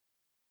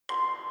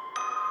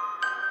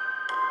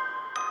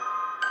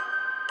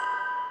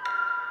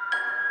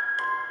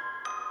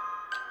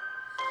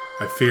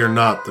I fear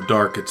not the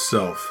dark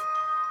itself,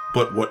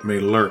 but what may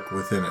lurk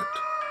within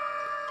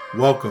it.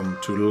 Welcome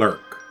to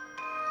Lurk,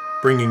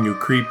 bringing you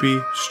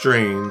creepy,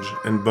 strange,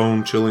 and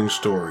bone-chilling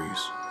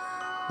stories,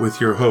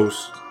 with your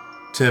hosts,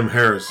 Tim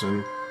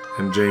Harrison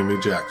and Jamie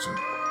Jackson.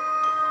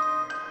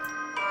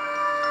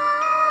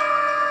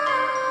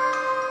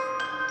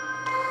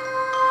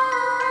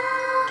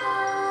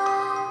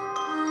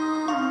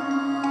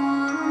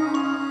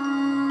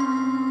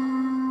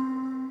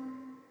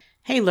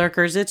 Hey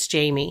Lurkers, it's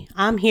Jamie.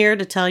 I'm here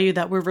to tell you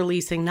that we're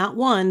releasing not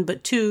one,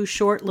 but two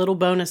short little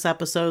bonus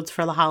episodes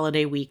for the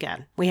holiday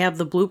weekend. We have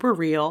the blooper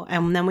reel,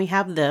 and then we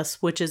have this,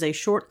 which is a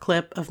short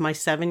clip of my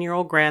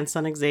 7-year-old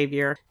grandson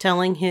Xavier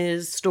telling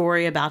his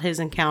story about his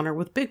encounter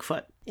with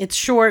Bigfoot. It's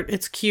short,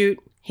 it's cute.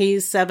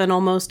 He's 7,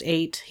 almost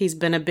 8. He's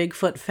been a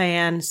Bigfoot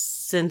fan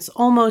since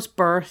almost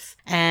birth,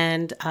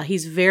 and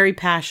he's very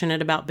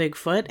passionate about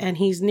Bigfoot, and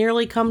he's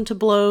nearly come to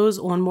blows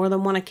on more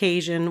than one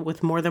occasion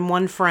with more than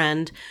one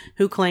friend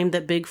who claimed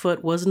that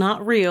Bigfoot was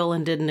not real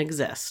and didn't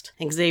exist.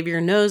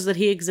 Xavier knows that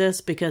he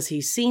exists because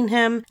he's seen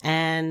him,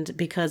 and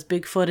because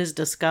Bigfoot is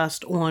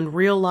discussed on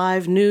real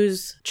live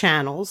news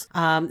channels.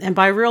 And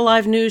by real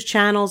live news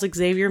channels,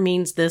 Xavier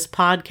means this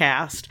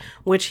podcast,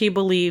 which he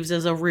believes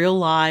is a real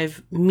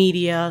live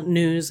media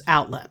news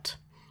outlet.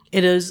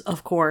 It is,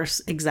 of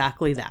course,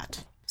 exactly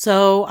that.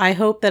 So I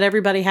hope that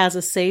everybody has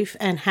a safe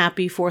and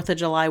happy 4th of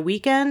July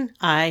weekend.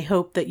 I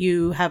hope that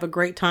you have a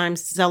great time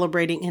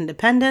celebrating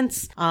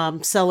independence,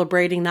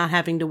 celebrating not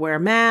having to wear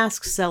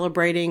masks,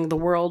 celebrating the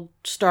world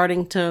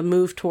starting to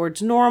move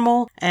towards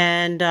normal.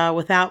 And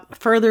without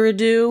further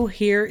ado,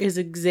 here is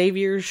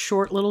Xavier's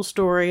short little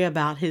story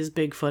about his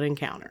Bigfoot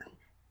encounter.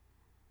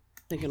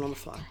 Thinking on the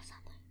fly.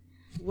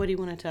 What do you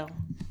want to tell?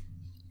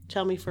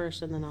 Tell me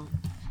first and then I'll...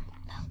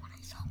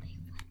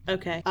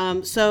 Okay.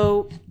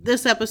 So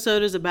this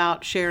episode is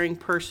about sharing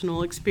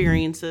personal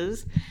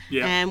experiences.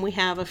 Yeah. And we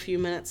have a few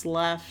minutes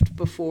left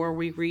before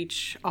we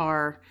reach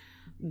our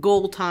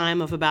goal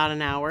time of about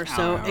an hour.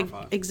 So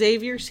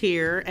Xavier's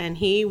here and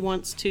he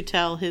wants to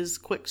tell his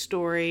quick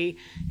story,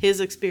 his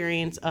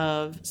experience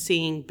of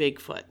seeing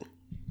Bigfoot.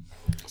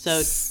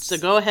 So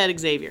go ahead,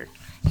 Xavier.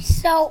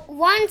 So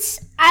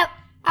once I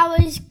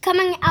was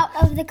coming out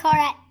of the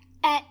car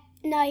at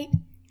night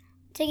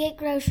to get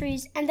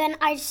groceries, and then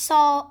I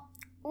saw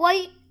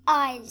white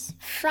eyes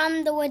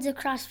from the woods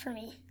across from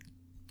me.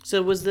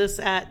 So was this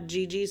at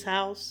Gigi's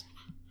house?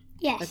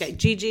 Yes. Okay,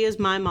 Gigi is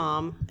my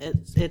mom.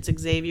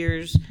 It's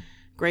Xavier's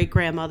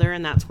great-grandmother,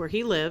 and that's where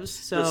he lives.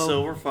 So the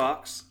silver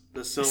fox.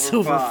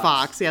 Silver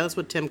fox. Yeah, that's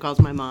what Tim calls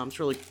my mom. It's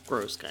really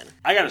gross, kind of.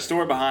 I got a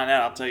story behind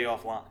that. I'll tell you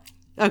offline.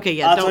 Okay,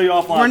 yeah. I'll tell you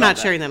offline. We're not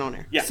sharing that on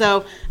air. Yeah.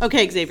 So,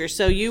 okay, Xavier.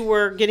 So you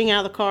were getting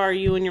out of the car.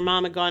 You and your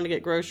mom had gone to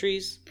get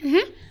groceries?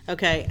 Mm-hmm.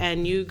 Okay,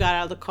 and you got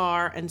out of the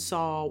car and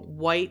saw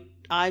white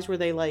eyes. Were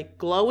they like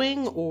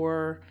glowing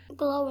or?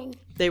 Glowing.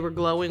 They were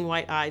glowing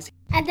white eyes.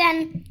 And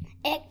then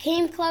it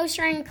came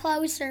closer and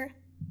closer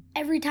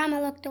every time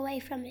I looked away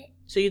from it.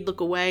 So you'd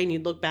look away and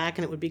you'd look back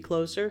and it would be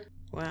closer?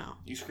 Wow.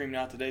 You screamed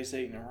out today,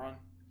 Satan, and run.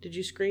 Did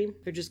you scream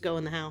or just go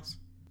in the house?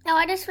 No,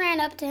 I just ran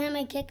up to him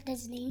and kicked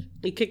his knee.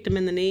 You kicked him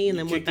in the knee and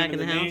then went back in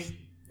the house?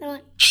 I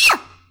went,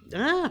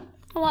 Ah.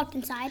 I walked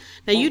inside.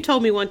 Now, you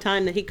told me one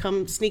time that he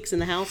sneaks in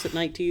the house at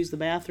night to use the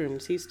bathroom.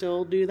 Does he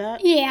still do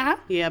that? Yeah.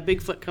 Yeah,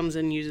 Bigfoot comes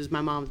in and uses my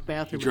mom's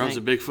bathroom. He drives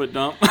a Bigfoot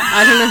dump?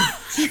 I don't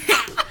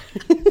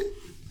know.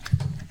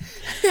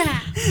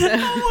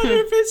 I wonder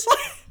if it's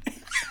like...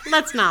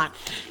 Let's not.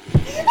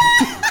 Is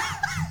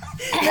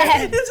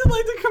it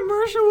like the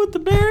commercial with the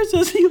bear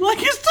says he like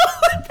his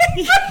toilet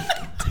paper?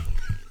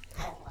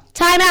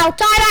 Time out!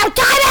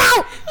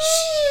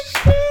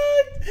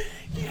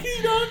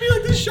 You know, it'd be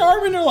like the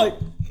Charmin or like...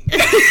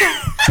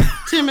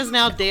 Tim is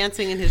now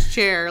dancing in his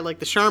chair like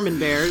the Charmin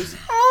bears.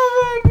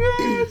 Oh my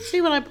God.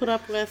 See what I put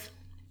up with?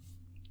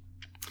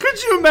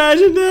 Could you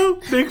imagine though?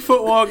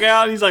 Bigfoot walk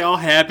out and he's like all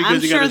happy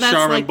because he got a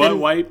Charmin butt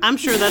wipe. I'm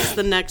sure that's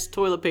the next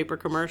toilet paper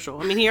commercial.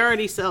 I mean, he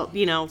already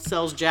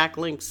sells Jack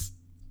Link's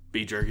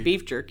beef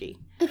jerky.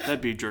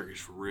 That beef jerky's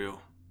for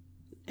real.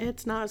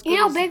 It's not as good. You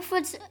know,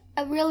 Bigfoot's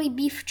a really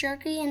beef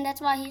jerky, and that's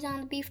why he's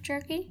on the beef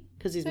jerky.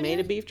 Because he's made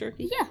of beef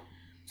jerky? Yeah.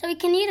 So we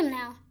can eat him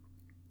now.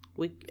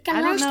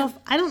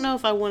 I don't know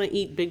if I want to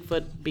eat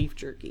Bigfoot beef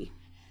jerky.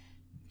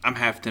 I'm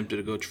half tempted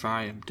to go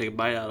try him, take a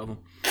bite out of him.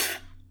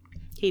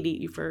 He'd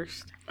eat you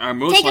first.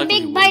 Take a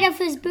big bite of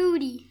his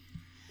booty.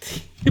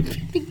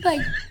 Big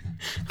bite.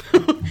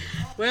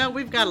 Well,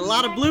 we've got a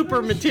lot of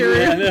blooper material.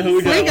 Yeah, I know,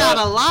 we got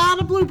a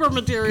lot of blooper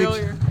material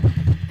here.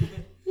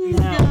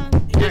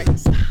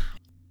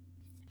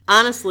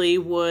 Honestly,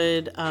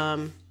 would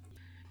all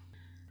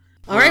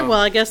right, well,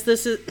 I guess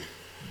this is...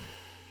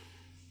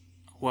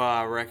 Well,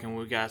 I reckon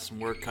we got some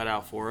work cut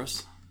out for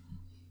us.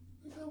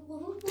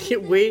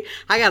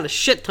 I got a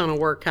shit ton of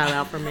work cut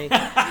out for me. What the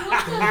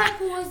heck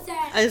was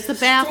that? It's the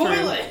bathroom.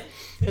 Toilet.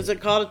 Is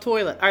it called a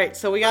toilet? All right,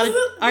 so we got to...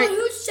 All right,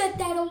 who set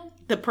that up?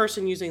 The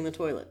person using the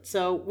toilet.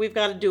 So we've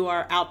got to do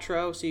our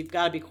outro, so you've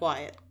got to be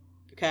quiet.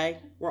 Okay?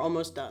 We're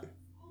almost done.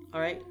 All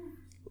right?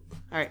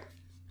 All right.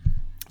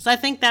 So I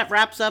think that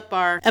wraps up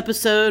our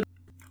episode.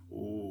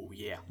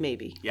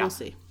 maybe. Yeah. We'll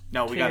see.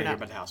 No, we got to Figure it hear out.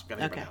 about the house. We got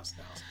to hear Okay. about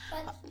the house.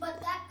 But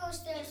that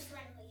ghost there is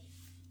friendly.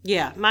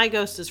 Yeah, my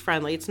ghost is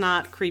friendly. It's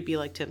not creepy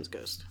like Tim's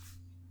ghost.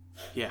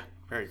 Yeah,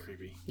 very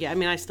creepy. Yeah, I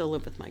mean, I still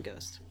live with my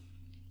ghost.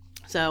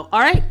 So, all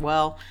right,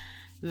 well,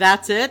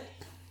 that's it.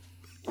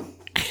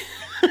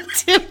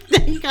 Tim,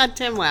 you got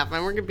Tim laughing.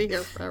 We're going to be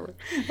here forever.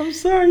 I'm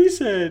sorry, you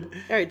said.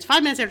 All right, it's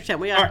 5 minutes after 10.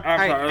 We got, All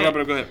right, go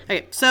ahead.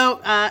 Okay, so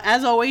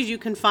as always, you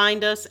can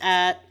find us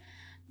at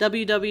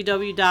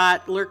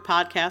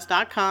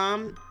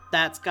www.lurkpodcast.com.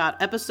 That's got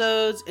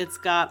episodes. It's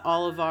got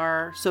all of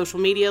our social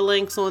media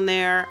links on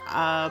there.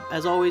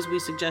 As always, we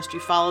suggest you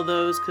follow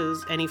those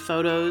because any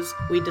photos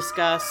we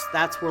discuss,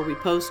 that's where we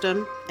post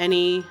them.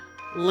 Any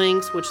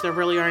links, which there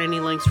really aren't any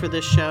links for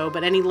this show,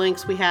 but any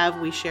links we have,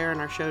 we share in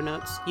our show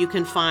notes. You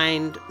can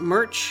find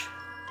merch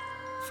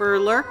for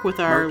Lurk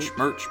with our...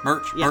 Merch.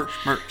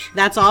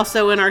 That's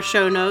also in our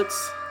show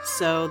notes.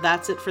 So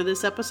that's it for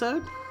this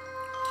episode.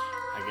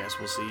 I guess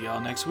we'll see y'all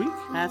next week.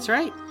 That's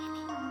right.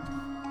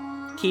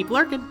 Keep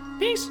lurking.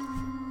 Peace.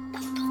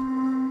 Don't